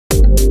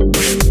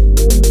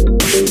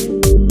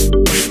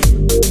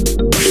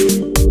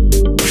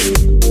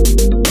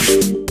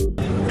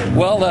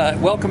Well,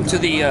 welcome to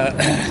the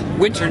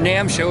Winter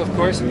Namm show, of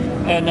course.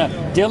 And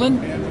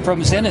Dylan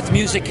from Zenith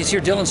Music is here,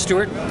 Dylan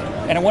Stewart.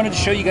 And I wanted to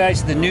show you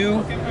guys the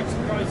new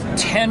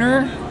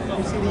tenor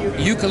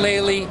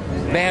ukulele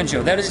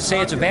banjo. That is to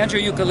say, it's a banjo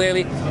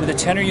ukulele with a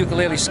tenor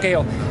ukulele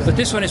scale. But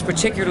this one is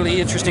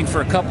particularly interesting for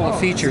a couple of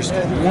features.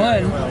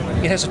 One,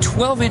 it has a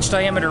 12-inch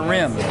diameter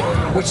rim,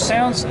 which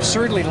sounds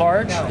absurdly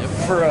large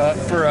for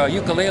a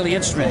ukulele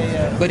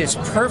instrument, but it's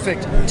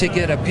perfect to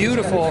get a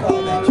beautiful,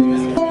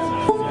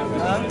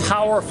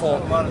 powerful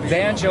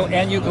banjo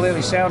and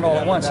ukulele sound all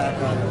at once.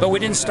 But we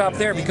didn't stop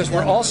there, because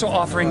we're also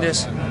offering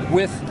this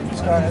with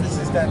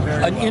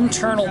an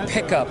internal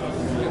pickup.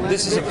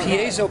 This is a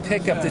piezo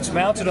pickup that's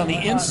mounted on the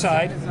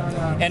inside,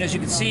 and as you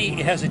can see,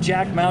 it has a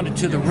jack mounted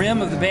to the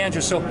rim of the banjo,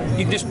 so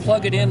you can just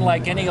plug it in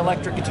like any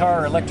electric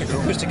guitar or electric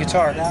acoustic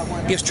guitar.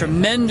 It gives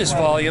tremendous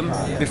volume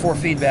before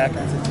feedback,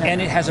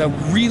 and it has a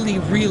really,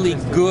 really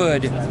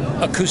good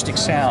acoustic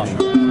sound,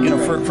 you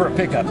know, for a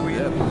pickup.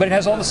 But it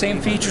has all the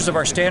same features of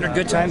our standard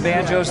Goodtime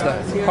banjos, the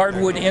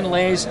hardwood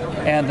inlays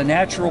and the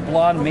natural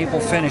blonde maple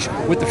finish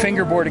with the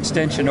fingerboard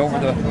extension over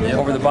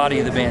the body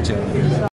of the banjo.